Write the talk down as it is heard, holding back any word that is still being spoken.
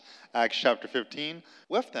Acts chapter 15.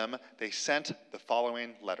 With them, they sent the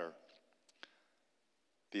following letter.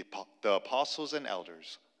 The apostles and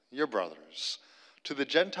elders, your brothers, to the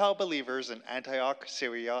Gentile believers in Antioch,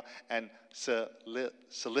 Syria, and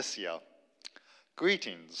Cilicia.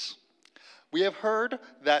 Greetings. We have heard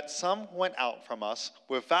that some went out from us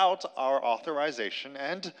without our authorization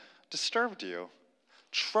and disturbed you,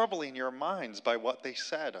 troubling your minds by what they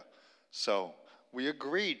said. So we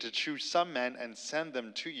agreed to choose some men and send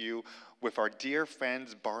them to you with our dear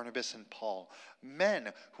friends Barnabas and Paul, men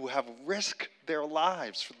who have risked their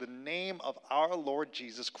lives for the name of our Lord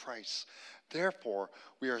Jesus Christ. Therefore,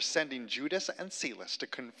 we are sending Judas and Silas to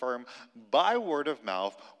confirm by word of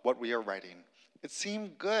mouth what we are writing. It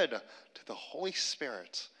seemed good to the Holy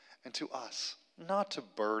Spirit and to us not to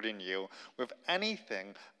burden you with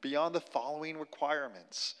anything beyond the following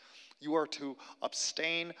requirements. You are to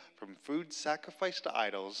abstain from food sacrificed to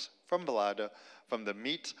idols, from blood, from the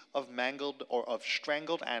meat of mangled or of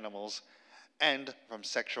strangled animals, and from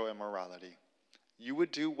sexual immorality. You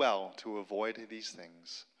would do well to avoid these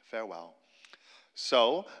things. Farewell.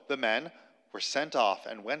 So the men were sent off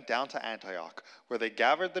and went down to Antioch, where they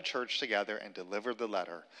gathered the church together and delivered the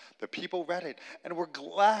letter. The people read it and were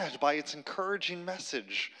glad by its encouraging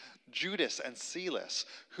message. Judas and Silas,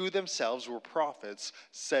 who themselves were prophets,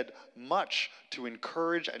 said much to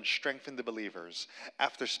encourage and strengthen the believers.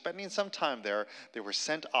 After spending some time there, they were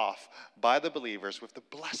sent off by the believers with the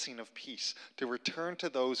blessing of peace to return to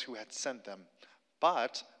those who had sent them.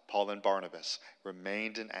 But Paul and Barnabas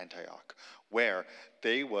remained in Antioch, where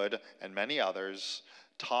they would, and many others,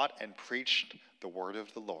 taught and preached the word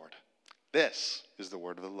of the Lord. This is the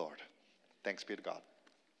word of the Lord. Thanks be to God.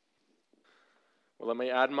 Well, let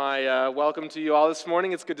me add my welcome to you all this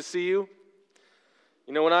morning. It's good to see you.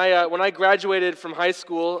 You know, when I graduated from high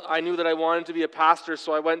school, I knew that I wanted to be a pastor,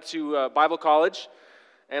 so I went to Bible college,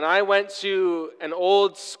 and I went to an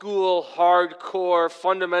old school, hardcore,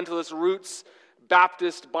 fundamentalist roots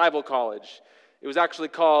Baptist Bible college. It was actually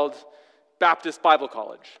called Baptist Bible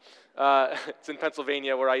College. It's in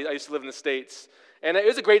Pennsylvania, where I used to live in the States. And it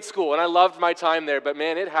was a great school, and I loved my time there, but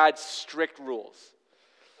man, it had strict rules.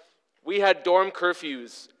 We had dorm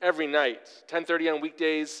curfews every night, 10:30 on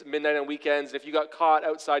weekdays, midnight on weekends, and if you got caught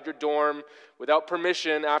outside your dorm without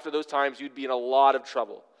permission after those times, you'd be in a lot of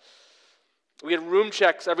trouble. We had room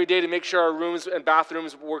checks every day to make sure our rooms and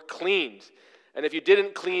bathrooms were cleaned. And if you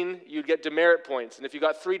didn't clean, you'd get demerit points. And if you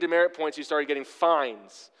got 3 demerit points, you started getting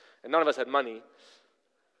fines. And none of us had money.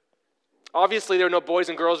 Obviously, there were no boys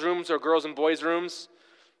and girls rooms or girls and boys rooms.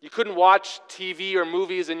 You couldn't watch TV or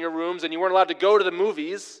movies in your rooms, and you weren't allowed to go to the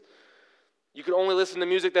movies. You could only listen to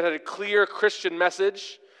music that had a clear Christian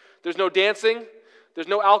message. There's no dancing. There's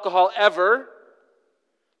no alcohol ever.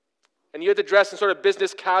 And you had to dress in sort of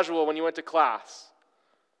business casual when you went to class.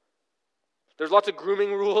 There's lots of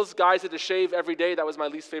grooming rules. Guys had to shave every day. That was my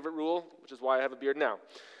least favorite rule, which is why I have a beard now.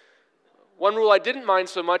 One rule I didn't mind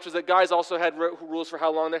so much was that guys also had rules for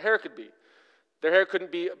how long their hair could be. Their hair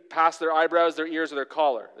couldn't be past their eyebrows, their ears, or their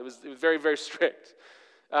collar. It was very, very strict.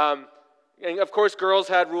 And of course, girls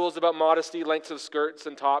had rules about modesty, lengths of skirts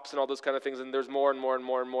and tops and all those kind of things, and there's more and more and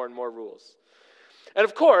more and more and more rules. And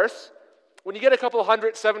of course, when you get a couple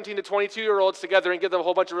hundred 17 to 22-year-olds together and give them a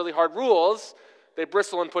whole bunch of really hard rules, they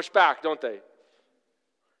bristle and push back, don't they?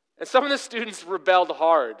 And some of the students rebelled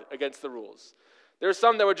hard against the rules. There were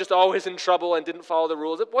some that were just always in trouble and didn't follow the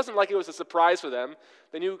rules. It wasn't like it was a surprise for them.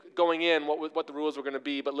 They knew going in what the rules were going to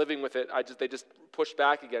be, but living with it, they just pushed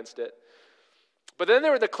back against it. But then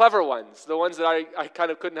there were the clever ones, the ones that I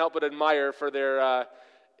kind of couldn't help but admire for their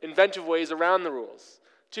inventive ways around the rules.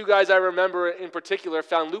 2 guys I remember in particular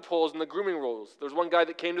found loopholes in the grooming rules. There was one guy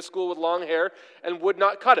that came to school with long hair and would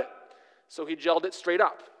not cut it, so he gelled it straight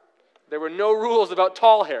up. There were no rules about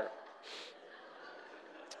tall hair.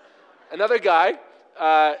 Another guy,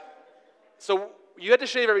 so you had to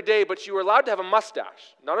shave every day, but you were allowed to have a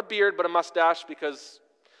mustache. Not a beard, but a mustache, because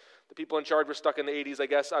the people in charge were stuck in the 80s, I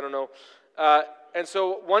guess. I don't know. And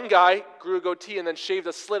so one guy grew a goatee and then shaved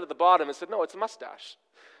a slit at the bottom and said, no, it's a mustache.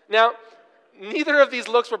 Now, neither of these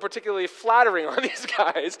looks were particularly flattering on these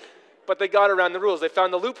guys, but they got around the rules. They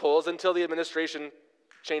found the loopholes until the administration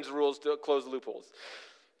changed the rules to close the loopholes.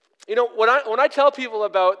 You know, when I tell people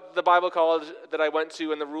about the Bible college that I went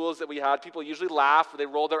to and the rules that we had, people usually laugh or they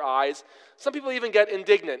roll their eyes. Some people even get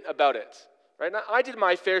indignant about it. Right? Now, I did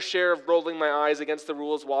my fair share of rolling my eyes against the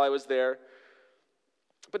rules while I was there.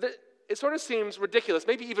 But it sort of seems ridiculous,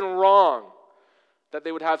 maybe even wrong, that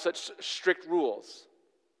they would have such strict rules.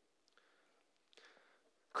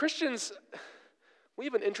 Christians, we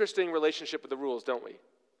have an interesting relationship with the rules, don't we?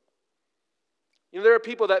 There are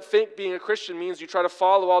people that think being a Christian means you try to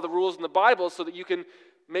follow all the rules in the Bible so that you can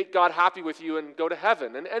make God happy with you and go to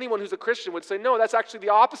heaven. And anyone who's a Christian would say, no, that's actually the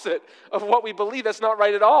opposite of what we believe. That's not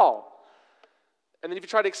right at all. And then if you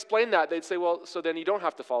try to explain that, they'd say, well, so then you don't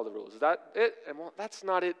have to follow the rules. Is that it? And well, that's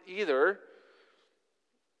not it either.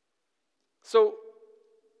 So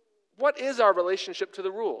what is our relationship to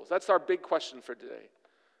the rules? That's our big question for today.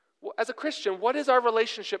 As a Christian, what is our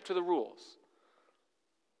relationship to the rules?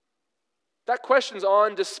 That question's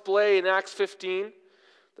on display in Acts 15,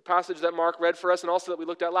 the passage that Mark read for us, and also that we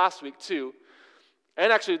looked at last week too.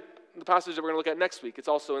 And actually, the passage that we're going to look at next week, it's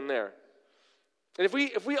also in there. And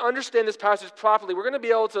if we understand this passage properly, we're going to be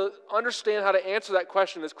able to understand how to answer that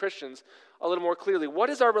question as Christians a little more clearly. What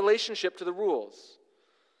is our relationship to the rules?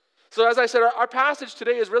 So as I said, our passage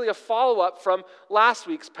today is really a follow-up from last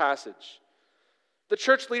week's passage. The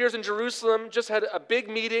church leaders in Jerusalem just had a big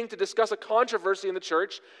meeting to discuss a controversy in the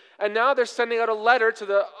church, and now they're sending out a letter to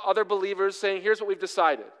the other believers saying, here's what we've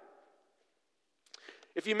decided.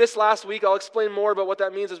 If you missed last week, I'll explain more about what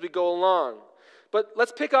that means as we go along. But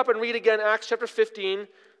let's pick up and read again Acts chapter 15,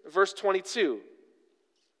 verse 22.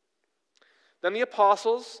 Then the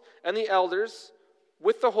apostles and the elders,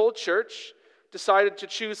 with the whole church, decided to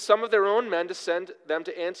choose some of their own men to send them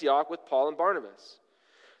to Antioch with Paul and Barnabas.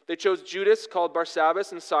 They chose Judas, called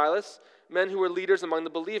Barsabbas, and Silas, men who were leaders among the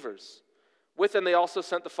believers. With them they also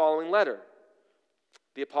sent the following letter.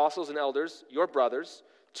 The apostles and elders, your brothers,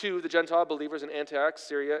 to the Gentile believers in Antioch,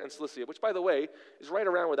 Syria, and Cilicia, which, by the way, is right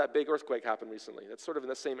around where that big earthquake happened recently. That's sort of in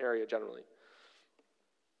the same area generally.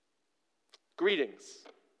 Greetings.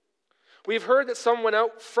 We've heard that some went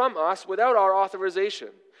out from us without our authorization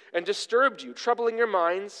and disturbed you, troubling your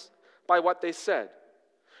minds by what they said.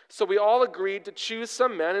 So we all agreed to choose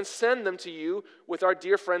some men and send them to you with our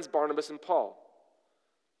dear friends Barnabas and Paul,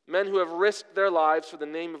 men who have risked their lives for the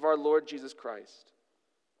name of our Lord Jesus Christ.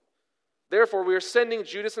 Therefore, we are sending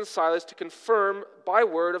Judas and Silas to confirm by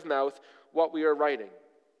word of mouth what we are writing.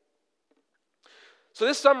 So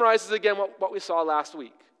this summarizes again what we saw last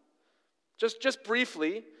week. Just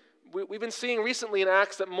briefly, we've been seeing recently in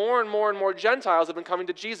Acts that more and more Gentiles have been coming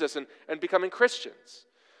to Jesus and becoming Christians.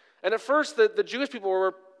 And at first, the Jewish people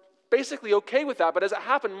were basically okay with that, but as it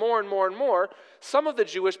happened more and more, some of the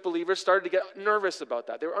Jewish believers started to get nervous about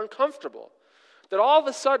that. They were uncomfortable. That all of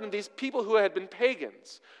a sudden, these people who had been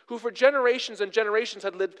pagans, who for generations and generations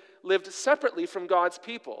had lived separately from God's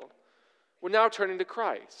people, were now turning to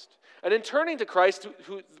Christ. And in turning to Christ,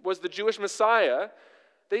 who was the Jewish Messiah,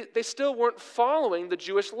 they still weren't following the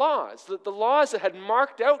Jewish laws, the laws that had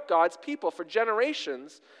marked out God's people for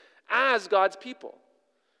generations as God's people.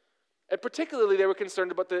 And particularly, they were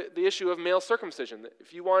concerned about the issue of male circumcision.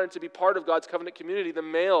 If you wanted to be part of God's covenant community, the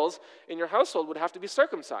males in your household would have to be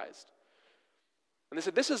circumcised. And they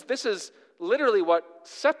said, this is literally what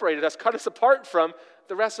separated us, cut us apart from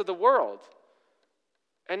the rest of the world.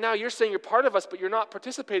 And now you're saying you're part of us, but you're not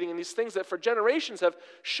participating in these things that for generations have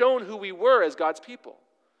shown who we were as God's people.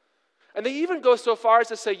 And they even go so far as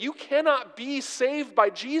to say, you cannot be saved by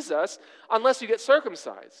Jesus unless you get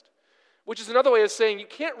circumcised. Which is another way of saying you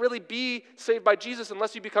can't really be saved by Jesus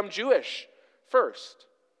unless you become Jewish first.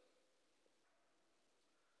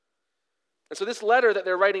 And so this letter that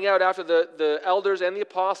they're writing out after the elders and the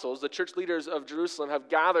apostles, the church leaders of Jerusalem, have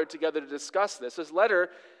gathered together to discuss this letter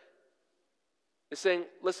is saying,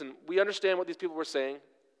 listen, we understand what these people were saying.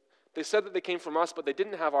 They said that they came from us, but they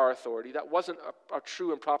didn't have our authority. That wasn't a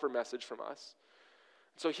true and proper message from us.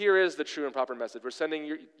 So here is the true and proper message. We're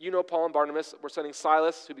sending, Paul and Barnabas. We're sending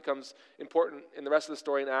Silas, who becomes important in the rest of the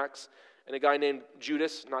story in Acts, and a guy named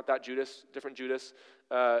Judas, not that Judas, different Judas,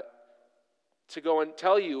 to go and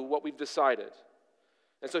tell you what we've decided.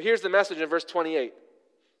 And so here's the message in verse 28.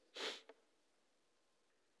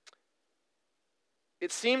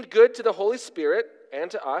 It seemed good to the Holy Spirit and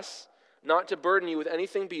to us not to burden you with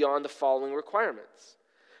anything beyond the following requirements.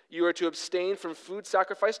 You are to abstain from food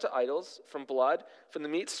sacrificed to idols, from blood, from the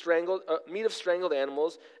meat of strangled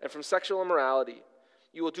animals, and from sexual immorality.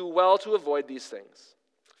 You will do well to avoid these things.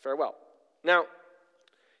 Farewell. Now,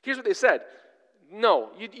 here's what they said. No,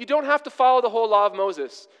 you don't have to follow the whole law of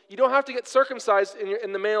Moses. You don't have to get circumcised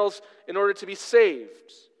in the males in order to be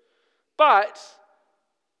saved. But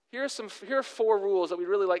here are 4 rules that we'd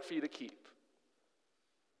really like for you to keep.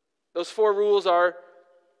 Those 4 rules are: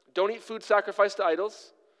 don't eat food sacrificed to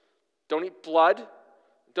idols, don't eat blood,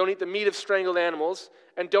 don't eat the meat of strangled animals,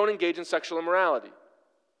 and don't engage in sexual immorality.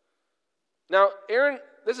 Now, Aaron,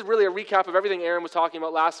 this is really a recap of everything Aaron was talking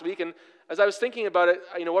about last week, and as I was thinking about it,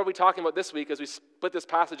 what are we talking about this week as we split this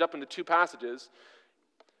passage up into 2 passages?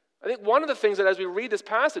 I think one of the things that as we read this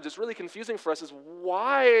passage is really confusing for us is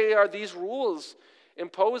why are these rules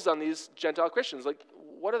imposed on these Gentile Christians? Like,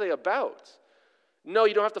 what are they about? No,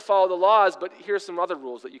 you don't have to follow the laws, but here's some other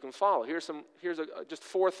rules that you can follow. Here's just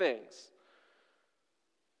 4 things.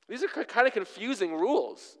 These are kind of confusing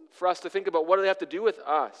rules for us to think about what do they have to do with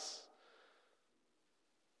us.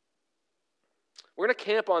 We're going to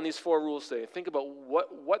camp on these 4 rules today and think about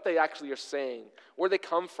what they actually are saying, where they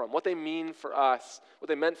come from, what they mean for us, what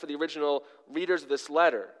they meant for the original readers of this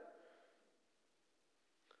letter.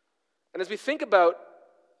 And as we think about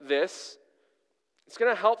this, it's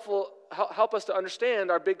going to help us to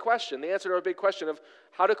understand our big question, the answer to our big question of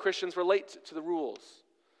how do Christians relate to the rules.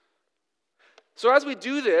 So as we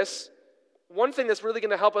do this, one thing that's really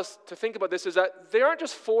going to help us to think about this is that there aren't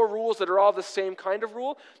just 4 rules that are all the same kind of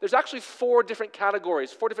rule. There's actually 4 different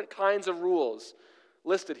categories, 4 different kinds of rules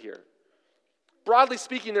listed here. Broadly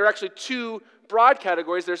speaking, there are actually 2 broad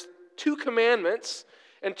categories. There's 2 commandments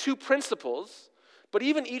and 2 principles, but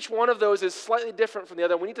even each one of those is slightly different from the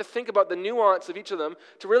other. We need to think about the nuance of each of them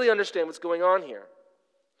to really understand what's going on here.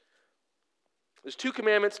 There's 2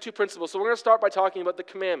 commandments, 2 principles. So we're going to start by talking about the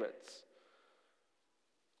commandments.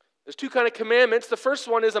 There's 2 kind of commandments. The first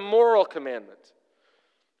one is a moral commandment.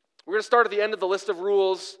 We're going to start at the end of the list of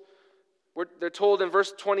rules. They're told in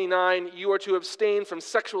verse 29, you are to abstain from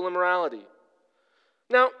sexual immorality.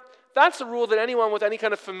 Now, that's a rule that anyone with any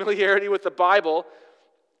kind of familiarity with the Bible,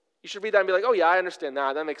 you should read that and be like, oh yeah, I understand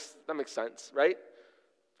that. That makes sense, right?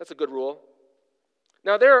 That's a good rule.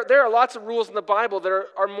 Now, there are lots of rules in the Bible that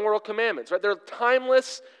are moral commandments, right? They're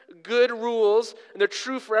timeless, good rules, and they're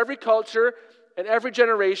true for every culture and every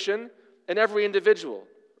generation and every individual.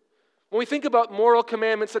 When we think about moral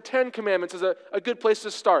commandments, the 10 Commandments is a good place to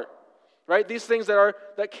start, right? These things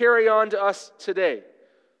that carry on to us today.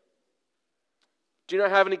 Do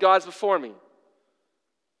not have any gods before me.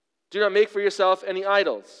 Do not make for yourself any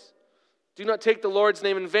idols. Do not take the Lord's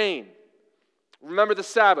name in vain. Remember the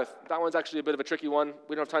Sabbath. That one's actually a bit of a tricky one.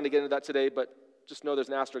 We don't have time to get into that today, but just know there's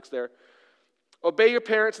an asterisk there. Obey your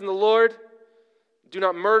parents in the Lord. Do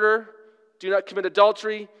not murder. Do not commit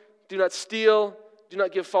adultery. Do not steal. Do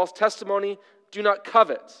not give false testimony. Do not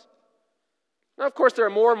covet. Now, of course, there are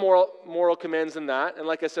more moral commands than that. And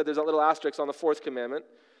like I said, there's that little asterisk on the 4th commandment.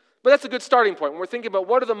 But that's a good starting point. When we're thinking about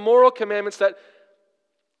what are the moral commandments that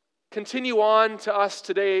continue on to us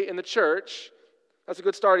today in the church, that's a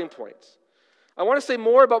good starting point. I want to say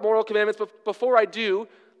more about moral commandments, but before I do,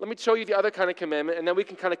 let me show you the other kind of commandment, and then we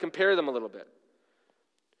can kind of compare them a little bit.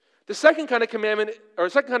 The second kind of commandment, or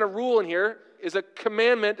second kind of rule in here, is a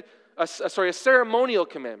commandment, a ceremonial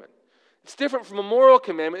commandment. It's different from a moral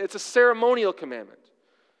commandment. It's a ceremonial commandment.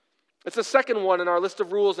 It's the second one in our list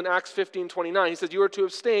of rules in Acts 15:29. He says, you are to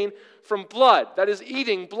abstain from blood. That is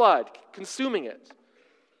eating blood, consuming it.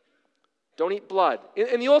 Don't eat blood.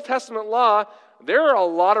 In the Old Testament law, there are a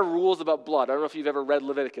lot of rules about blood. I don't know if you've ever read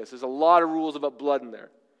Leviticus. There's a lot of rules about blood in there.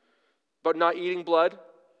 About not eating blood.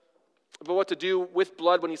 About what to do with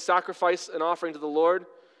blood when you sacrifice an offering to the Lord.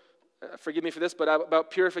 Forgive me for this, but about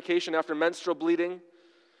purification after menstrual bleeding.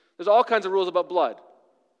 There's all kinds of rules about blood.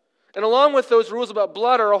 And along with those rules about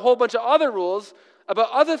blood are a whole bunch of other rules about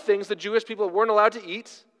other things the Jewish people weren't allowed to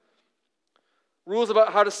eat. Rules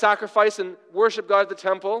about how to sacrifice and worship God at the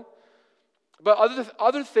temple. About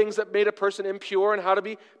other things that made a person impure and how to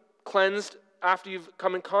be cleansed after you've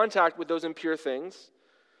come in contact with those impure things.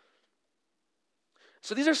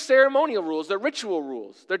 So these are ceremonial rules. They're ritual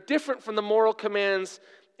rules. They're different from the moral commands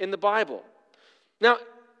in the Bible. Now,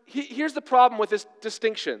 here's the problem with this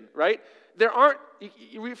distinction, right? There aren't,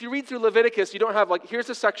 if you read through Leviticus, you don't have here's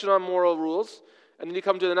a section on moral rules, and then you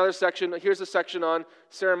come to another section, here's a section on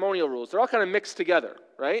ceremonial rules. They're all kind of mixed together,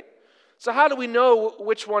 right? So how do we know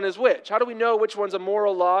which one is which? How do we know which one's a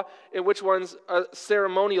moral law and which one's a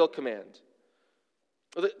ceremonial command?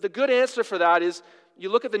 Well, the good answer for that is you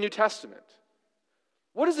look at the New Testament.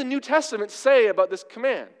 What does the New Testament say about this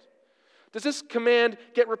command? Does this command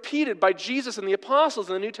get repeated by Jesus and the apostles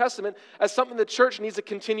in the New Testament as something the church needs to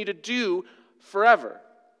continue to do forever?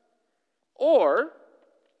 Or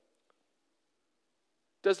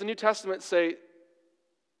does the New Testament say,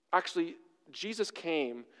 actually, Jesus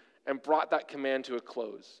came and brought that command to a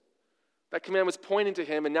close? That command was pointing to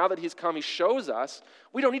him, and now that he's come, he shows us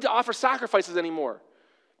we don't need to offer sacrifices anymore.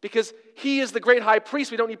 Because he is the great high priest,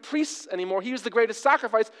 we don't need priests anymore. He is the greatest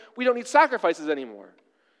sacrifice, we don't need sacrifices anymore.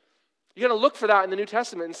 You got to look for that in the New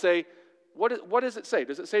Testament and say, what does it say?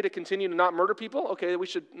 Does it say to continue to not murder people? Okay, we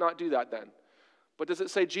should not do that then. But does it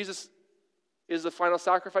say Jesus is the final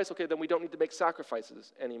sacrifice? Okay, then we don't need to make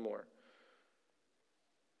sacrifices anymore.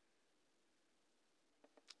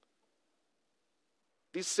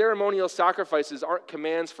 These ceremonial sacrifices aren't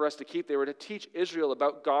commands for us to keep. They were to teach Israel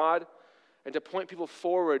about God and to point people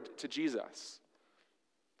forward to Jesus,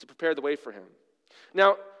 to prepare the way for him.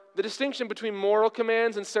 Now, the distinction between moral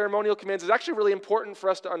commands and ceremonial commands is actually really important for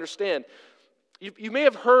us to understand. You may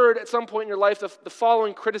have heard at some point in your life the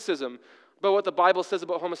following criticism about what the Bible says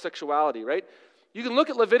about homosexuality, right? You can look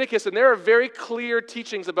at Leviticus, and there are very clear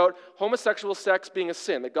teachings about homosexual sex being a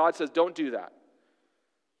sin, that God says, don't do that.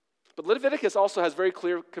 But Leviticus also has very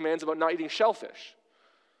clear commands about not eating shellfish.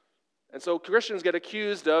 And so Christians get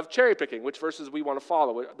accused of cherry picking, which verses we want to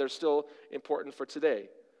follow. They're still important for today.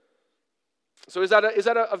 So is that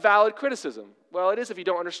a valid criticism? Well, it is if you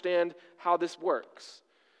don't understand how this works.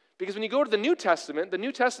 Because when you go to the New Testament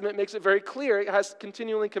makes it very clear. It has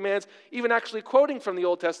continually commands, even actually quoting from the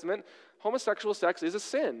Old Testament, homosexual sex is a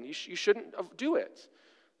sin. You shouldn't do it.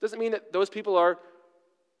 Doesn't mean that those people are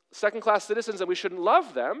second-class citizens and we shouldn't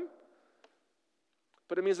love them,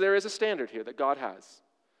 but it means there is a standard here that God has.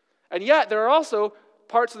 And yet, there are also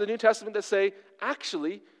parts of the New Testament that say,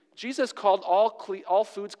 actually, Jesus called all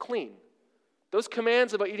foods clean. Those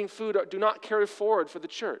commands about eating food do not carry forward for the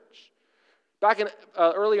church. Back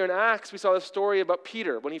earlier in Acts, we saw the story about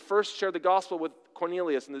Peter when he first shared the gospel with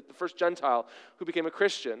Cornelius, and the first Gentile who became a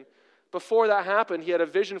Christian. Before that happened, he had a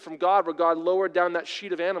vision from God where God lowered down that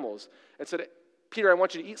sheet of animals and said, Peter, I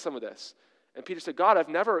want you to eat some of this. And Peter said, God, I've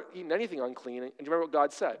never eaten anything unclean. And do you remember what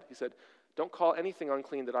God said? He said, don't call anything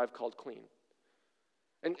unclean that I've called clean.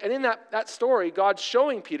 And in that story, God's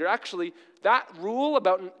showing Peter, actually, that rule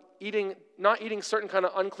about not eating certain kind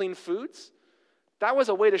of unclean foods, that was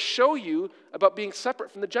a way to show you about being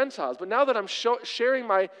separate from the Gentiles. But now that I'm sharing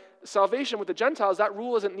my salvation with the Gentiles, that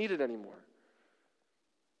rule isn't needed anymore.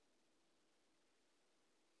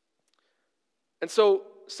 And so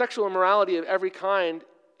sexual immorality of every kind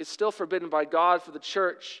is still forbidden by God for the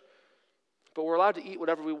church, but we're allowed to eat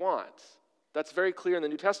whatever we want. That's very clear in the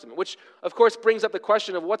New Testament, which, of course, brings up the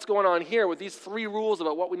question of what's going on here with these 3 rules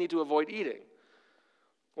about what we need to avoid eating.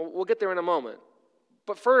 We'll get there in a moment.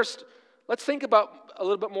 But first, let's think about a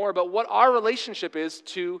little bit more about what our relationship is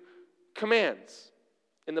to commands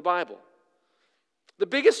in the Bible. The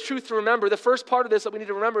biggest truth to remember, the first part of this that we need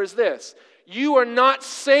to remember is this: you are not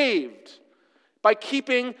saved by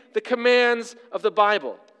keeping the commands of the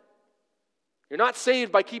Bible. You're not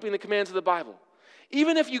saved by keeping the commands of the Bible.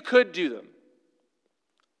 Even if you could do them,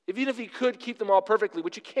 even if you could keep them all perfectly,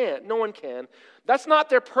 which you can't, no one can, that's not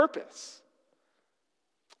their purpose.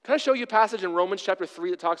 Can I show you a passage in Romans chapter 3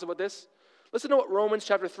 that talks about this? Listen to what Romans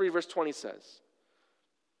chapter 3 verse 20 says.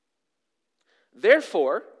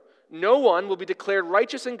 Therefore, no one will be declared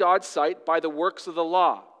righteous in God's sight by the works of the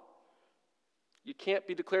law. You can't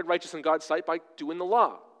be declared righteous in God's sight by doing the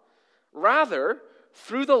law. Rather,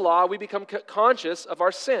 through the law, we become conscious of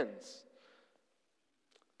our sins.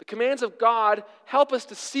 The commands of God help us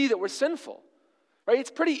to see that we're sinful. Right?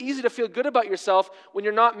 It's pretty easy to feel good about yourself when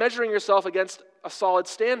you're not measuring yourself against a solid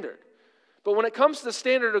standard. But when it comes to the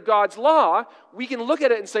standard of God's law, we can look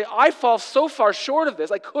at it and say, I fall so far short of this,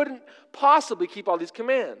 I couldn't possibly keep all these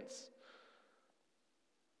commands.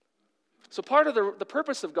 So part of the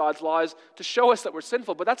purpose of God's law is to show us that we're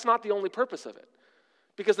sinful, but that's not the only purpose of it.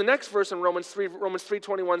 Because the next verse in Romans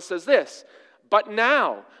 3:21 says this, but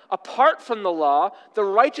now, apart from the law, the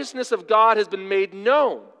righteousness of God has been made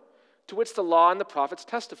known, to which the law and the prophets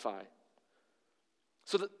testify.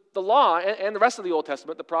 So the law and the rest of the Old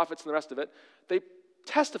Testament, the prophets and the rest of it, they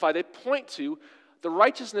testify, they point to the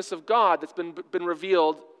righteousness of God that's been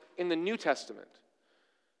revealed in the New Testament.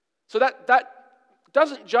 So that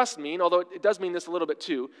doesn't just mean, although it does mean this a little bit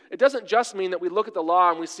too, it doesn't just mean that we look at the law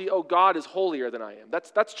and we see, oh, God is holier than I am.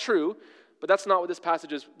 That's true, but that's not what this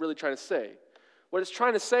passage is really trying to say. What it's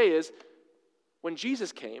trying to say is, when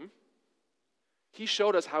Jesus came, he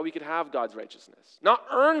showed us how we could have God's righteousness. Not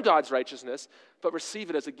earn God's righteousness, but receive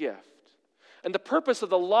it as a gift. And the purpose of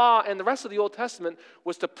the law and the rest of the Old Testament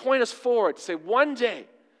was to point us forward, to say one day,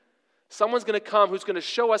 someone's going to come who's going to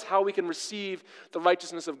show us how we can receive the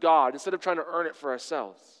righteousness of God instead of trying to earn it for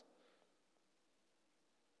ourselves.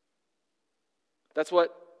 That's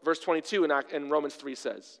what verse 22 in Romans 3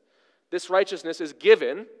 says. This righteousness is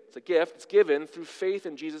given, it's a gift, it's given through faith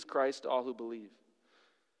in Jesus Christ to all who believe.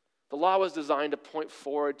 The law was designed to point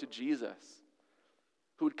forward to Jesus,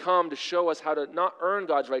 who would come to show us how to not earn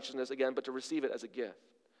God's righteousness again, but to receive it as a gift.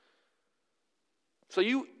 So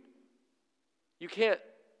you can't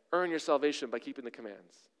earn your salvation by keeping the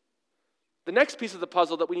commands. The next piece of the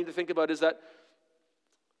puzzle that we need to think about is that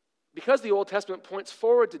because the Old Testament points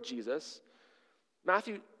forward to Jesus,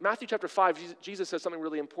 Matthew chapter 5, Jesus says something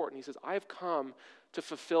really important. He says, I have come to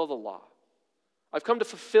fulfill the law. I've come to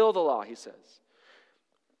fulfill the law, he says.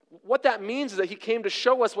 what that means is that he came to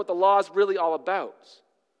show us what the law is really all about.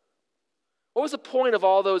 What was the point of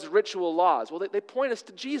all those ritual laws? Well, they point us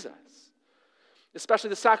to Jesus, especially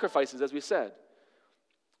the sacrifices, as we said.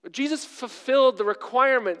 But Jesus fulfilled the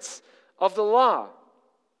requirements of the law.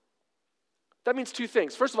 That means two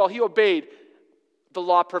things. First of all, he obeyed the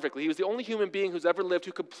law perfectly. He was the only human being who's ever lived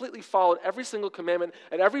who completely followed every single commandment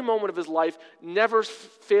at every moment of his life, never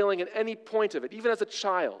failing at any point of it, even as a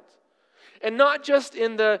child. And not just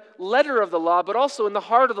in the letter of the law, but also in the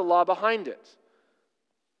heart of the law behind it.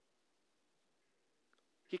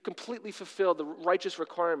 He completely fulfilled the righteous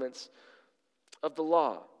requirements of the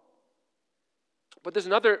law. But there's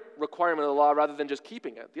another requirement of the law rather than just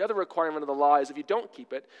keeping it. The other requirement of the law is if you don't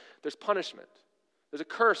keep it, there's punishment. There's a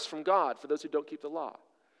curse from God for those who don't keep the law.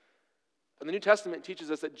 And the New Testament teaches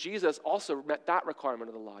us that Jesus also met that requirement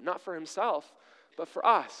of the law, not for himself, but for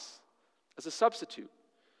us as a substitute.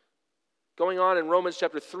 Going on in Romans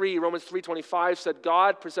chapter 3, Romans 3:25 said,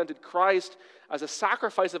 God presented Christ as a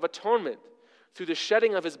sacrifice of atonement through the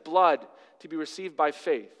shedding of his blood to be received by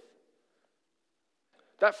faith.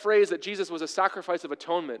 That phrase that Jesus was a sacrifice of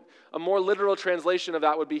atonement, a more literal translation of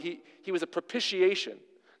that would be he was a propitiation.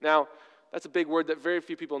 Now, that's a big word that very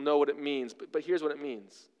few people know what it means, but here's what it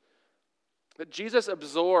means. That Jesus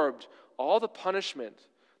absorbed all the punishment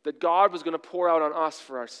that God was going to pour out on us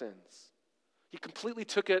for our sins. He completely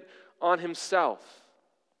took it on himself.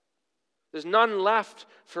 There's none left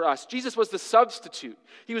for us. Jesus was the substitute.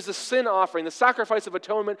 He was the sin offering, the sacrifice of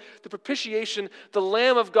atonement, the propitiation, the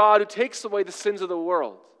Lamb of God who takes away the sins of the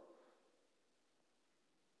world.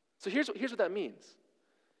 So here's what that means.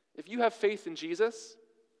 If you have faith in Jesus,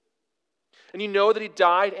 and you know that he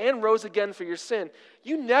died and rose again for your sin,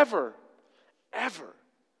 you never, ever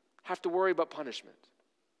have to worry about punishment.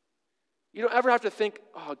 You don't ever have to think,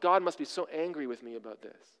 oh, God must be so angry with me about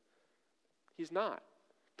this. He's not.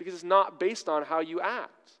 Because it's not based on how you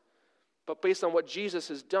act, but based on what Jesus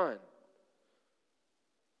has done.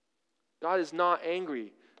 God is not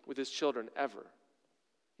angry with his children ever.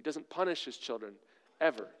 He doesn't punish his children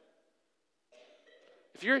ever.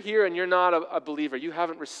 If you're here and you're not a believer, you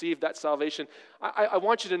haven't received that salvation, I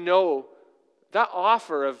want you to know that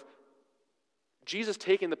offer of Jesus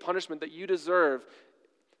taking the punishment that you deserve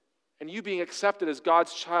and you being accepted as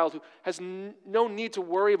God's child who has no need to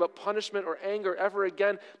worry about punishment or anger ever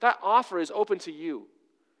again, that offer is open to you.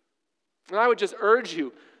 And I would just urge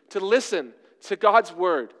you to listen to God's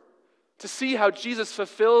word, to see how Jesus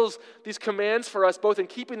fulfills these commands for us, both in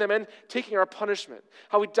keeping them and taking our punishment.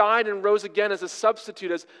 How he died and rose again as a substitute,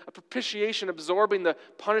 as a propitiation, absorbing the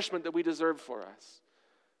punishment that we deserve for us.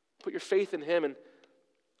 Put your faith in him and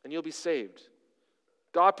you'll be saved.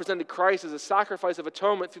 God presented Christ as a sacrifice of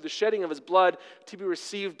atonement through the shedding of his blood to be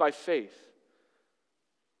received by faith.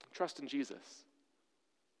 Trust in Jesus.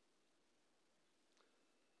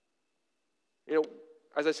 You know,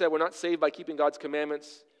 as I said, we're not saved by keeping God's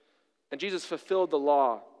commandments. And Jesus fulfilled the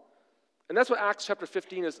law. And that's what Acts chapter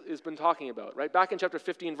 15 has been talking about, right? Back in chapter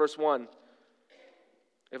 15, verse 1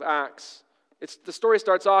 of Acts, the story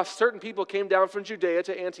starts off, certain people came down from Judea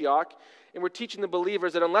to Antioch and were teaching the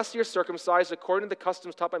believers that unless you're circumcised according to the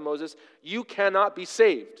customs taught by Moses, you cannot be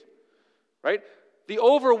saved, right? The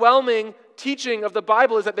overwhelming teaching of the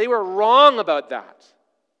Bible is that they were wrong about that.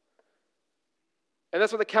 And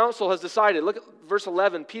that's what the council has decided. Look at verse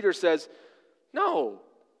 11. Peter says, no,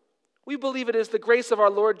 we believe it is the grace of our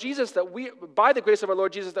Lord Jesus by the grace of our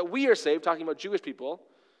Lord Jesus that we are saved, talking about Jewish people,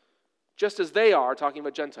 just as they are, talking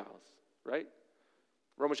about Gentiles, right?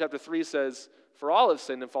 Romans chapter 3 says, for all have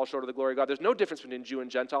sinned and fall short of the glory of God. There's no difference between Jew and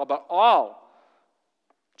Gentile, but all,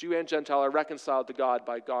 Jew and Gentile, are reconciled to God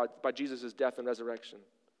by Jesus' death and resurrection.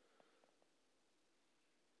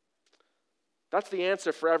 That's the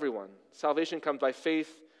answer for everyone. Salvation comes by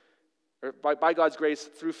faith, or by God's grace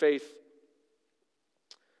through faith.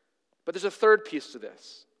 But there's a third piece to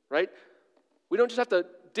this, right? We don't just have to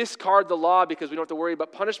discard the law because we don't have to worry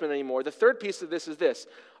about punishment anymore. The third piece of this is this.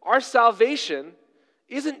 Our salvation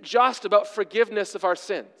isn't just about forgiveness of our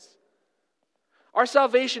sins. Our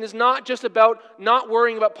salvation is not just about not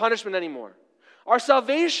worrying about punishment anymore. Our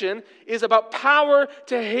salvation is about power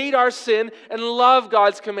to hate our sin and love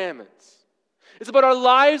God's commandments. It's about our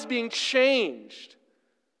lives being changed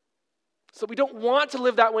so we don't want to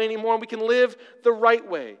live that way anymore and we can live the right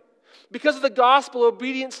way. Because of the gospel,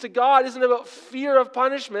 obedience to God isn't about fear of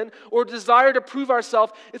punishment or desire to prove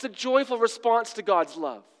ourselves. It's a joyful response to God's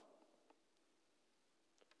love.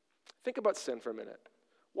 Think about sin for a minute.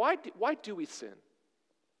 Why do we sin?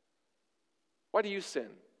 Why do you sin?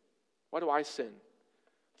 Why do I sin?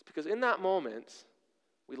 It's because in that moment,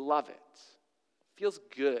 we love it. It feels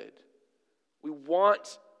good. We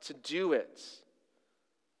want to do it.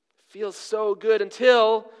 It feels so good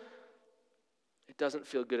until it doesn't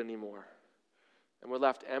feel good anymore. And we're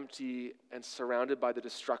left empty and surrounded by the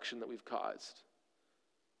destruction that we've caused.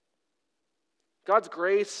 God's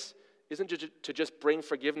grace isn't to just bring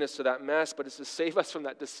forgiveness to that mess, but it's to save us from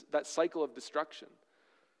that cycle of destruction.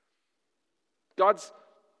 God's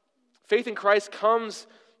faith in Christ comes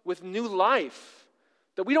with new life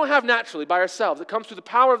that we don't have naturally by ourselves. It comes through the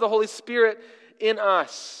power of the Holy Spirit in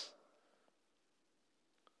us.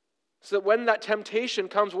 So that when that temptation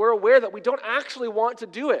comes, we're aware that we don't actually want to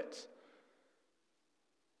do it.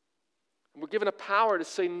 And we're given a power to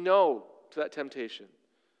say no to that temptation.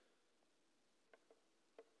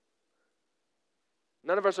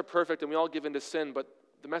 None of us are perfect and we all give in to sin, but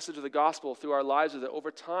the message of the gospel through our lives is that over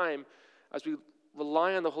time, as we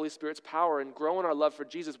rely on the Holy Spirit's power and grow in our love for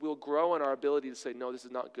Jesus, we will grow in our ability to say, no, this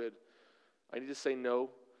is not good. I need to say no.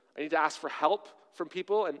 I need to ask for help from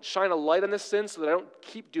people and shine a light on this sin so that I don't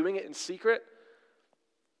keep doing it in secret.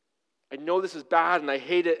 I know this is bad and I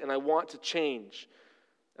hate it and I want to change.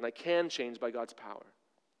 And I can change by God's power.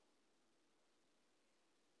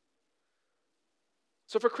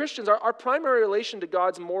 So for Christians, our primary relation to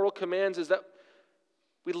God's moral commands is that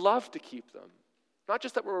we love to keep them. Not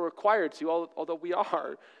just that we're required to, although we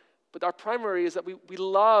are, but our primary is that we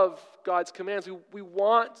love God's commands. We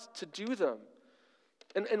want to do them.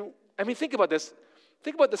 And I mean, think about this.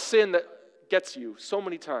 Think about the sin that gets you so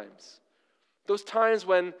many times. Those times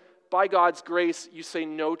when, by God's grace, you say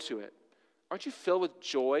no to it. Aren't you filled with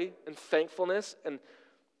joy and thankfulness? And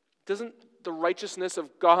doesn't the righteousness of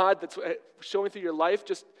God that's showing through your life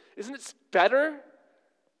isn't it better?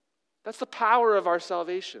 That's the power of our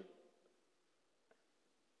salvation.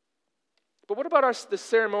 But what about the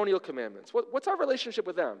ceremonial commandments? What's our relationship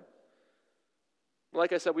with them?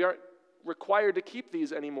 Like I said, we aren't required to keep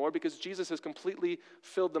these anymore because Jesus has completely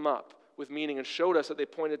filled them up with meaning and showed us that they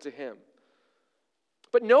pointed to him.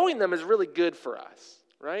 But knowing them is really good for us,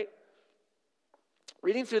 right?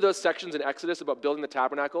 Reading through those sections in Exodus about building the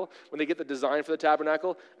tabernacle, when they get the design for the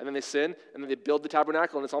tabernacle, and then they sin, and then they build the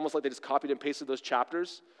tabernacle, and it's almost like they just copied and pasted those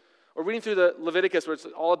chapters. Or reading through the Leviticus, where it's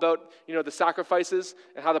all about, the sacrifices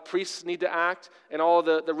and how the priests need to act, and all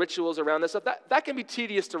the rituals around this stuff. That can be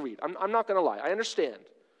tedious to read. I'm not going to lie. I understand.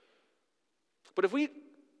 But if we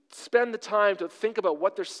spend the time to think about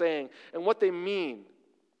what they're saying and what they mean,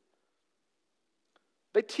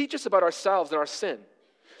 they teach us about ourselves and our sin.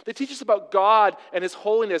 They teach us about God and his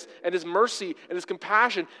holiness and his mercy and his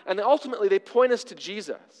compassion, and ultimately they point us to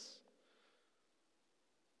Jesus.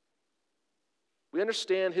 We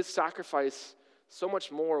understand his sacrifice so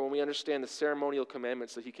much more when we understand the ceremonial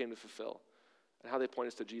commandments that he came to fulfill and how they point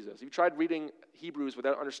us to Jesus. If you tried reading Hebrews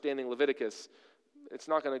without understanding Leviticus, it's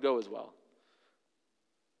not going to go as well.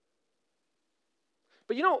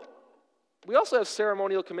 But we also have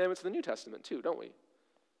ceremonial commandments in the New Testament too, don't we?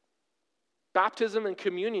 Baptism and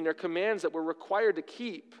communion are commands that we're required to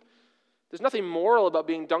keep. There's nothing moral about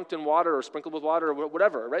being dunked in water or sprinkled with water or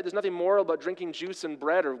whatever, right? There's nothing moral about drinking juice and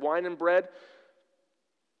bread or wine and bread.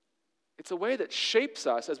 It's a way that shapes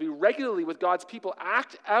us as we regularly, with God's people,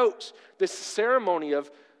 act out this ceremony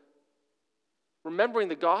of remembering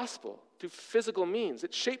the gospel through physical means.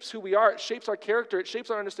 It shapes who we are. It shapes our character. It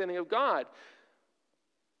shapes our understanding of God.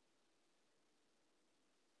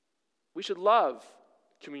 We should love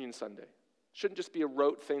Communion Sunday. It shouldn't just be a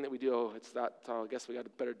rote thing that we do. Oh, it's that. Oh, I guess we got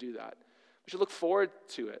to better do that. We should look forward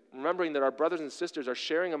to it, remembering that our brothers and sisters are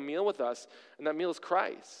sharing a meal with us, and that meal is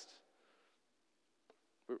Christ.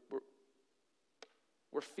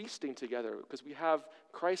 We're feasting together because we have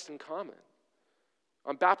Christ in common.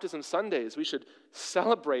 On Baptism Sundays, we should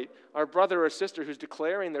celebrate our brother or sister who's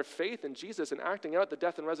declaring their faith in Jesus and acting out the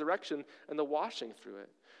death and resurrection and the washing through it.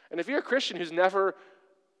 And if you're a Christian who's never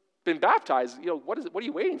been baptized, what are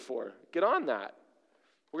you waiting for? Get on that.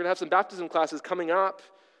 We're going to have some baptism classes coming up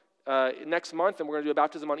next month, and we're going to do a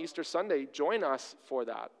baptism on Easter Sunday. Join us for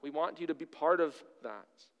that. We want you to be part of that.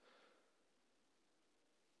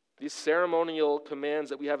 These ceremonial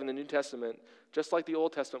commands that we have in the New Testament, just like the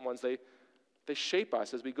Old Testament ones, they shape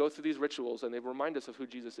us as we go through these rituals, and they remind us of who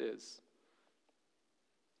Jesus is.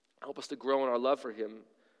 Help us to grow in our love for him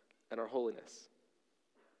and our holiness.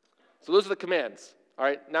 So those are the commands. All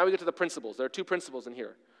right, now we get to the principles. There are two principles in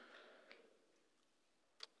here.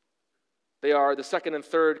 They are the second and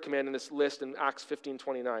third command in this list in Acts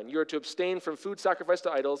 15:29. You are to abstain from food sacrificed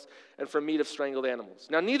to idols and from meat of strangled animals.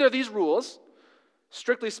 Now, neither of these rules,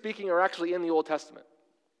 strictly speaking, are actually in the Old Testament.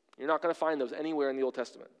 You're not going to find those anywhere in the Old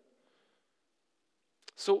Testament.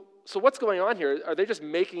 So what's going on here? Are they just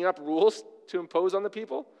making up rules to impose on the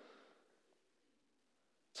people?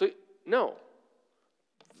 So, no.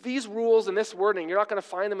 These rules and this wording, you're not going to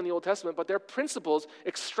find them in the Old Testament, but they're principles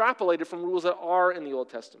extrapolated from rules that are in the Old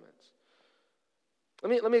Testament.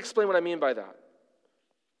 Let me explain what I mean by that.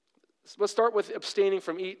 So let's start with abstaining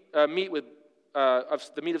from meat with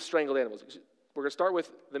the meat of strangled animals. We're going to start with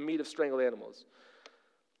the meat of strangled animals.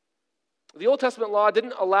 The Old Testament law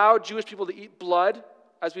didn't allow Jewish people to eat blood,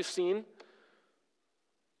 as we've seen.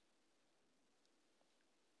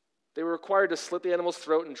 They were required to slit the animal's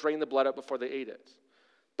throat and drain the blood out before they ate it.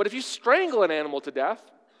 But if you strangle an animal to death,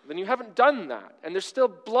 then you haven't done that, and there's still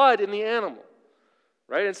blood in the animal,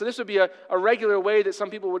 right? And so this would be a regular way that some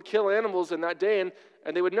people would kill animals in that day, and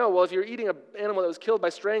they would know, well, if you're eating an animal that was killed by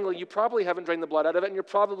strangling, you probably haven't drained the blood out of it, and you're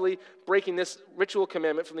probably breaking this ritual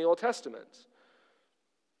commandment from the Old Testament.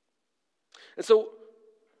 And so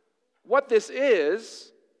what this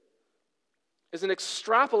is an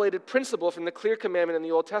extrapolated principle from the clear commandment in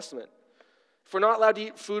the Old Testament. If we're not allowed to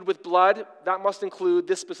eat food with blood, that must include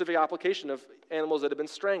this specific application of animals that have been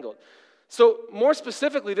strangled. So more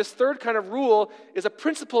specifically, this third kind of rule is a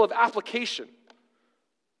principle of application.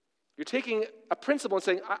 You're taking a principle and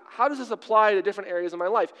saying, how does this apply to different areas of my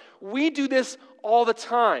life? We do this all the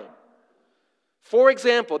time. For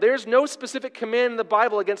example, there's no specific command in the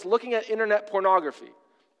Bible against looking at internet pornography.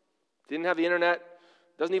 Didn't have the internet,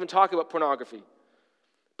 doesn't even talk about pornography.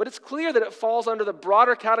 But it's clear that it falls under the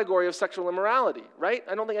broader category of sexual immorality, right?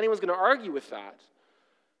 I don't think anyone's going to argue with that.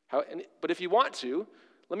 But if you want to,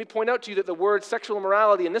 let me point out to you that the word sexual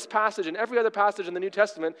immorality in this passage and every other passage in the New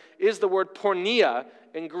Testament is the word porneia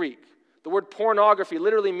in Greek. The word pornography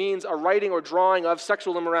literally means a writing or drawing of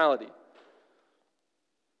sexual immorality.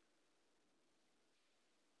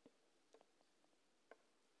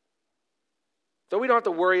 Though we don't have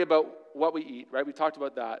to worry about what we eat, right? We talked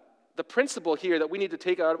about that. The principle here that we need to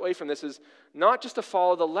take away from this is not just to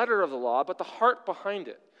follow the letter of the law, but the heart behind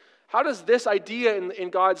it. How does this idea in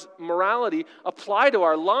God's morality apply to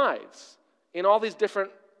our lives in all these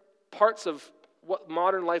different parts of what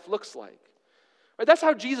modern life looks like? Right? That's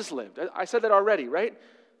how Jesus lived. I said that already, right?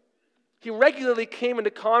 He regularly came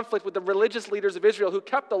into conflict with the religious leaders of Israel who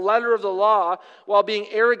kept the letter of the law while being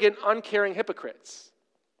arrogant, uncaring hypocrites.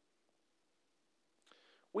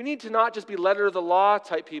 We need to not just be letter of the law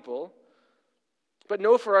type people, but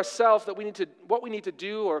know for ourselves that what we need to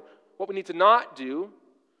do or what we need to not do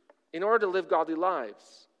in order to live godly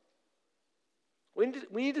lives. We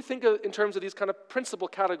need to think in terms of these kind of principal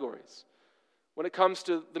categories when it comes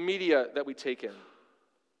to the media that we take in,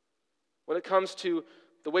 when it comes to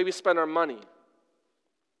the way we spend our money,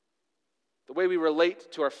 the way we relate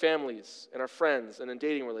to our families and our friends and in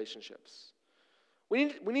dating relationships. We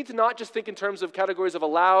need to not just think in terms of categories of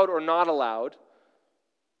allowed or not allowed,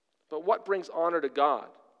 but what brings honor to God.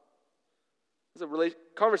 There's a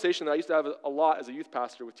conversation that I used to have a lot as a youth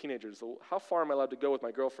pastor with teenagers. So how far am I allowed to go with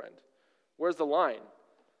my girlfriend? Where's the line?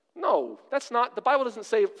 No, that's not, the Bible doesn't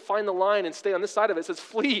say find the line and stay on this side of it. It says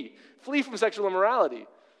flee from sexual immorality.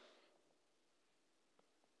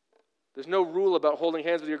 There's no rule about holding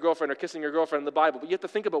hands with your girlfriend or kissing your girlfriend in the Bible, but you have to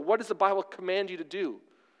think about what does the Bible command you to do?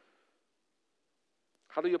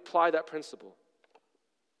 How do you apply that principle?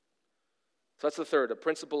 So that's the third, a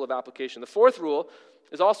principle of application. The fourth rule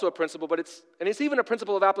is also a principle, but it's even a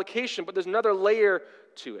principle of application, but there's another layer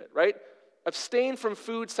to it, right? Abstain from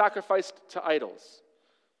food sacrificed to idols.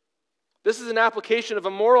 This is an application of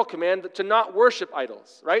a moral command to not worship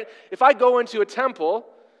idols, right? If I go into a temple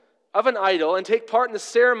of an idol and take part in the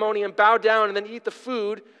ceremony and bow down and then eat the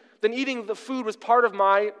food, then eating the food was part of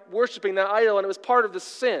my worshiping that idol and it was part of the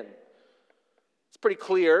sin. It's pretty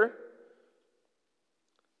clear.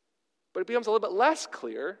 But it becomes a little bit less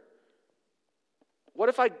clear. What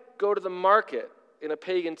if I go to the market in a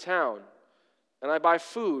pagan town and I buy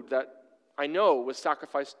food that I know was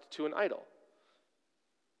sacrificed to an idol?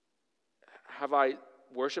 Have I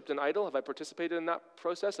worshipped an idol? Have I participated in that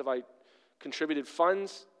process? Have I contributed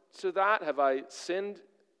funds to that? Have I sinned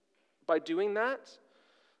by doing that?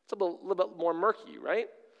 It's a little bit more murky, right?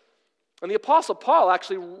 And the Apostle Paul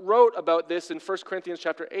actually wrote about this in 1 Corinthians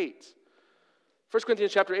chapter 8. 1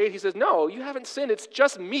 Corinthians chapter 8, he says, no, you haven't sinned. It's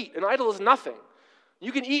just meat. An idol is nothing.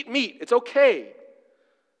 You can eat meat. It's okay.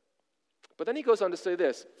 But then he goes on to say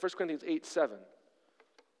this, 1 Corinthians 8:7.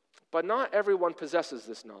 But not everyone possesses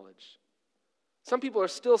this knowledge. Some people are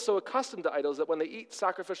still so accustomed to idols that when they eat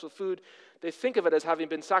sacrificial food, they think of it as having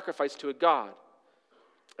been sacrificed to a god.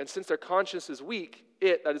 And since their conscience is weak,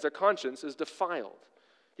 that is their conscience, is defiled.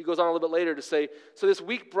 He goes on a little bit later to say, so this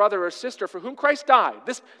weak brother or sister for whom Christ died,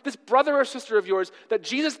 this brother or sister of yours that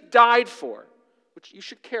Jesus died for, which you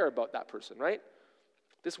should care about that person, right?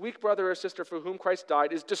 This weak brother or sister for whom Christ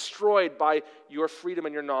died is destroyed by your freedom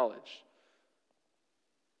and your knowledge.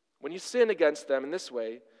 When you sin against them in this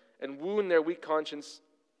way and wound their weak conscience,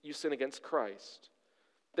 you sin against Christ.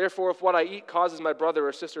 Therefore, if what I eat causes my brother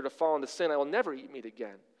or sister to fall into sin, I will never eat meat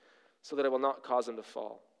again, so that I will not cause them to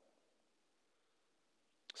fall.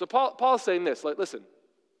 So Paul is saying this, like, listen,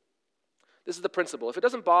 this is the principle. If it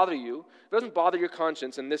doesn't bother you, if it doesn't bother your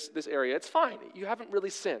conscience in this area, it's fine. You haven't really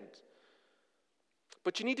sinned.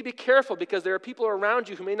 But you need to be careful because there are people around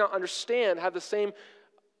you who may not understand, have the same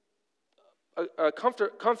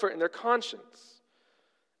comfort in their conscience.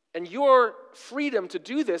 And your freedom to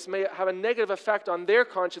do this may have a negative effect on their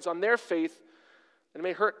conscience, on their faith, and it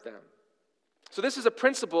may hurt them. So this is a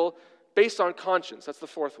principle based on conscience. That's the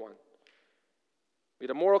fourth one. We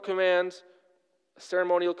had a moral command, a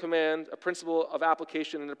ceremonial command, a principle of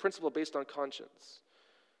application, and a principle based on conscience.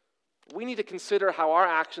 We need to consider how our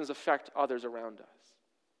actions affect others around us.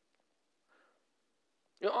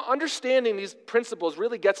 Understanding these principles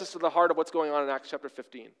really gets us to the heart of what's going on in Acts chapter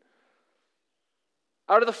 15.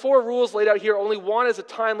 Out of the 4 rules laid out here, only one is a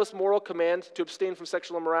timeless moral command to abstain from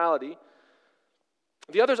sexual immorality.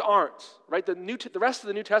 The others aren't, right? The rest of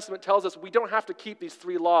the New Testament tells us we don't have to keep these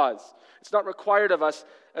 3 laws. It's not required of us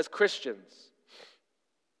as Christians.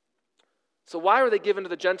 So why were they given to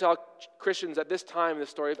the Gentile Christians at this time in the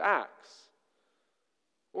story of Acts?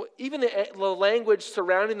 Well, even the language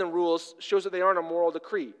surrounding the rules shows that they aren't a moral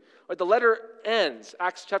decree. Right, the letter ends,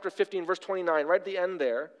 Acts chapter 15, verse 29, right at the end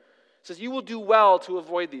there. It says, you will do well to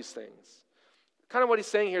avoid these things. Kind of what he's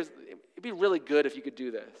saying here is, it'd be really good if you could do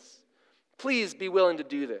this. Please be willing to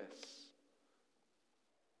do this.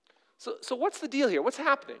 So what's the deal here? What's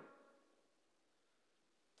happening?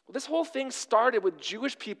 Well, this whole thing started with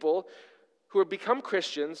Jewish people who had become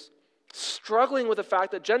Christians, struggling with the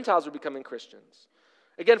fact that Gentiles were becoming Christians.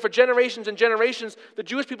 Again, for generations and generations, the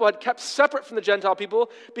Jewish people had kept separate from the Gentile people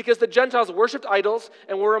because the Gentiles worshipped idols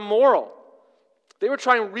and were immoral. They were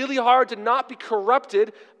trying really hard to not be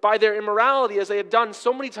corrupted by their immorality as they had done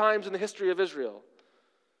so many times in the history of Israel.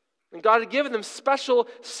 And God had given them special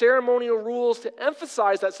ceremonial rules to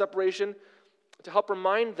emphasize that separation, to help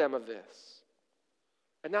remind them of this.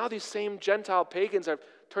 And now these same Gentile pagans have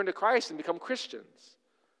turned to Christ and become Christians.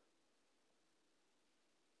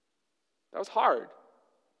 That was hard.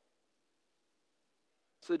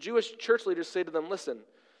 So the Jewish church leaders say to them, listen,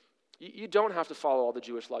 you don't have to follow all the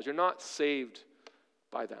Jewish laws. You're not saved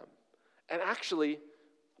by them. And actually,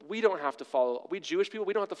 we Jewish people,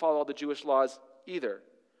 we don't have to follow all the Jewish laws either.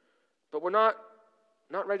 But we're not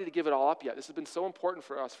ready to give it all up yet. This has been so important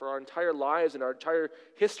for us, for our entire lives and our entire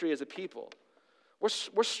history as a people.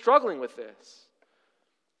 We're struggling with this.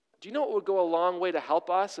 Do you know what would go a long way to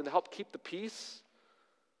help us and to help keep the peace?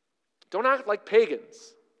 Don't act like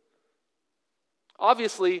pagans.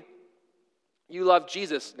 Obviously, you love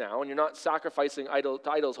Jesus now, and you're not sacrificing to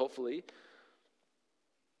idols, hopefully.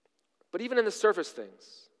 But even in the surface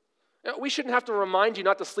things, we shouldn't have to remind you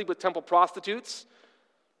not to sleep with temple prostitutes,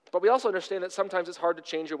 but we also understand that sometimes it's hard to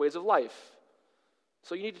change your ways of life.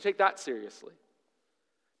 So you need to take that seriously.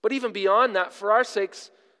 But even beyond that, for our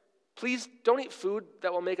sakes, please don't eat food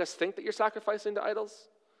that will make us think that you're sacrificing to idols.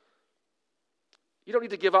 You don't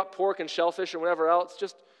need to give up pork and shellfish and whatever else.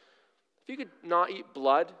 Just, if you could not eat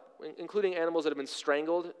blood, including animals that have been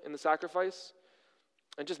strangled in the sacrifice,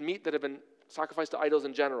 and just meat that have been sacrificed to idols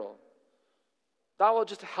in general, that will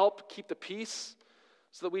just help keep the peace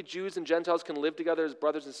so that we Jews and Gentiles can live together as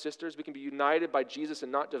brothers and sisters. We can be united by Jesus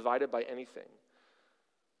and not divided by anything.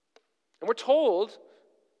 And we're told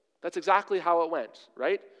that's exactly how it went,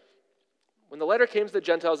 right? When the letter came to the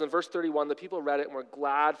Gentiles in verse 31, the people read it and were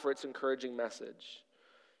glad for its encouraging message.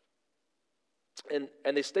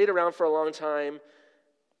 And they stayed around for a long time.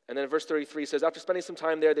 And then in verse 33 says, after spending some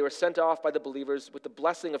time there, they were sent off by the believers with the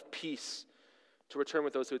blessing of peace to return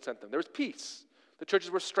with those who had sent them. There was peace. The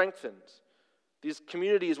churches were strengthened. These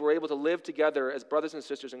communities were able to live together as brothers and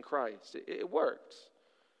sisters in Christ. It worked.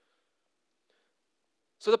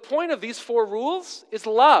 So the point of these 4 rules is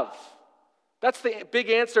love. That's the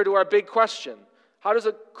big answer to our big question. How does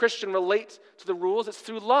a Christian relate to the rules? It's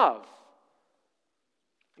through love.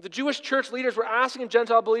 The Jewish church leaders were asking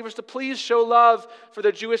Gentile believers to please show love for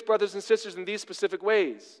their Jewish brothers and sisters in these specific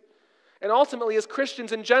ways. And ultimately, as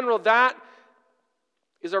Christians in general, that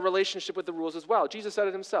is our relationship with the rules as well. Jesus said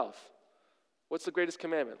it himself. What's the greatest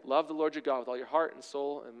commandment? Love the Lord your God with all your heart and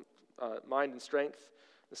soul and mind and strength.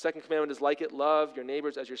 The second commandment is like it, love your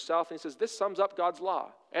neighbors as yourself. And he says this sums up God's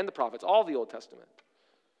law and the prophets, all the Old Testament.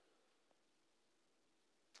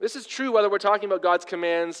 This is true whether we're talking about God's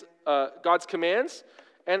commands or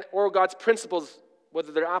God's principles,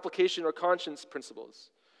 whether they're application or conscience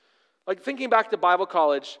principles. Like thinking back to Bible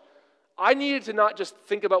college, I needed to not just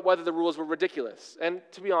think about whether the rules were ridiculous. And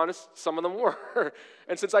to be honest, some of them were.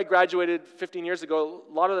 And since I graduated 15 years ago,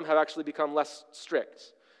 a lot of them have actually become less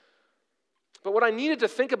strict. But what I needed to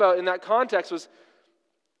think about in that context was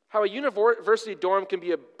how a university dorm can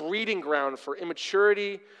be a breeding ground for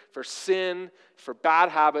immaturity, for sin, for bad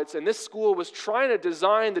habits. And this school was trying to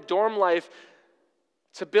design the dorm life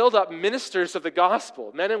to build up ministers of the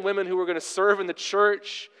gospel, men and women who were going to serve in the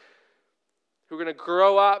church, who were going to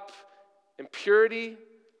grow up in purity,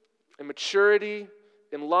 in maturity,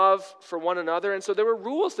 in love for one another. And so there were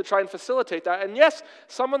rules to try and facilitate that. And yes,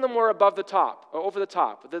 some of them were above the top, or over the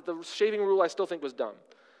top. The shaving rule I still think was dumb.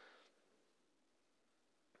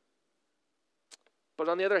 But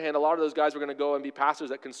on the other hand, a lot of those guys were going to go and be pastors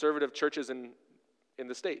at conservative churches in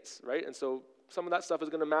the States, right? And so some of that stuff is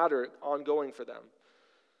going to matter ongoing for them.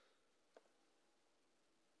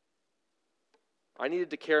 I needed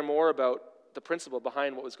to care more about the principle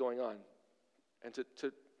behind what was going on and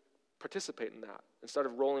to participate in that instead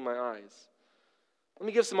of rolling my eyes. Let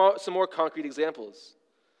me give some more concrete examples.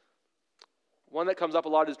 One that comes up a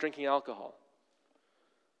lot is drinking alcohol.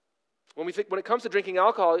 When it comes to drinking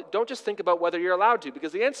alcohol, don't just think about whether you're allowed to,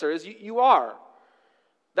 because the answer is you are.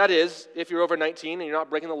 That is, if you're over 19 and you're not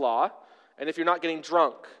breaking the law, and if you're not getting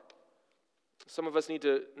drunk. Some of us need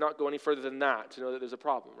to not go any further than that to know that there's a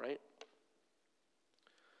problem, right?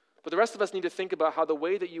 But the rest of us need to think about how the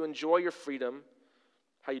way that you enjoy your freedom,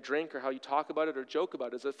 how you drink or how you talk about it or joke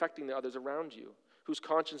about it, is affecting the others around you, whose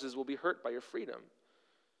consciences will be hurt by your freedom.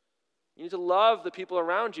 You need to love the people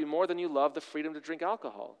around you more than you love the freedom to drink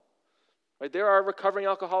alcohol. Right? There are recovering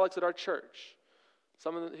alcoholics at our church.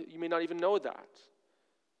 Some of them, you may not even know that.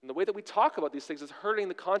 And the way that we talk about these things is hurting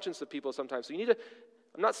the conscience of people sometimes. So you need to,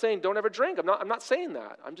 I'm not saying don't ever drink. I'm not saying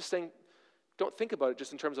that. I'm just saying don't think about it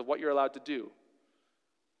just in terms of what you're allowed to do.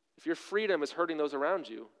 If your freedom is hurting those around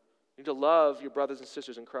you, you need to love your brothers and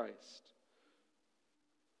sisters in Christ.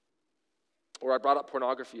 Or I brought up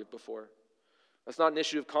pornography before. That's not an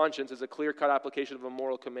issue of conscience. It's a clear-cut application of a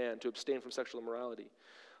moral command to abstain from sexual immorality.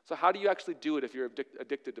 So how do you actually do it if you're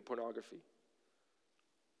addicted to pornography?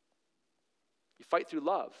 You fight through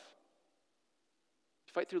love.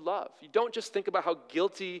 You fight through love. You don't just think about how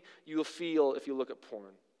guilty you will feel if you look at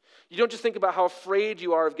porn. You don't just think about how afraid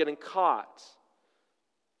you are of getting caught.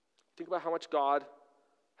 Think about how much God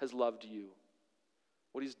has loved you,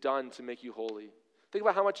 what he's done to make you holy. Think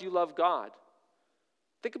about how much you love God.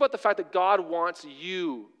 Think about the fact that God wants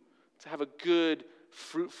you to have a good,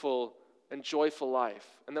 fruitful, and joyful life,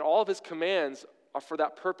 and that all of his commands are for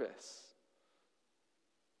that purpose.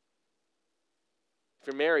 If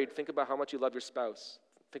you're married, think about how much you love your spouse.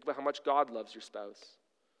 Think about how much God loves your spouse.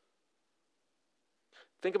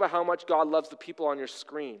 Think about how much God loves the people on your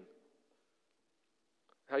screen.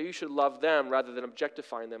 How you should love them rather than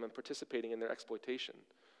objectifying them and participating in their exploitation,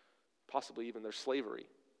 possibly even their slavery.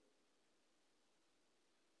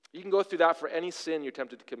 You can go through that for any sin you're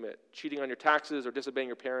tempted to commit. Cheating on your taxes or disobeying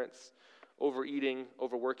your parents, overeating,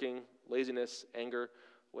 overworking, laziness, anger,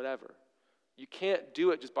 whatever. You can't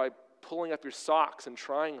do it just by pulling up your socks and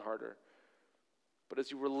trying harder. But as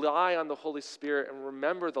you rely on the Holy Spirit and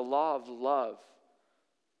remember the law of love,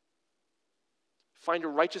 find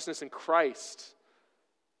your righteousness in Christ.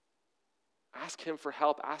 Ask him for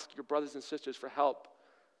help. Ask your brothers and sisters for help.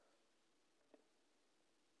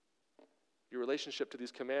 Your relationship to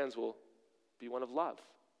these commands will be one of love.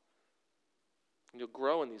 And you'll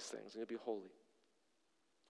grow in these things and you'll be holy.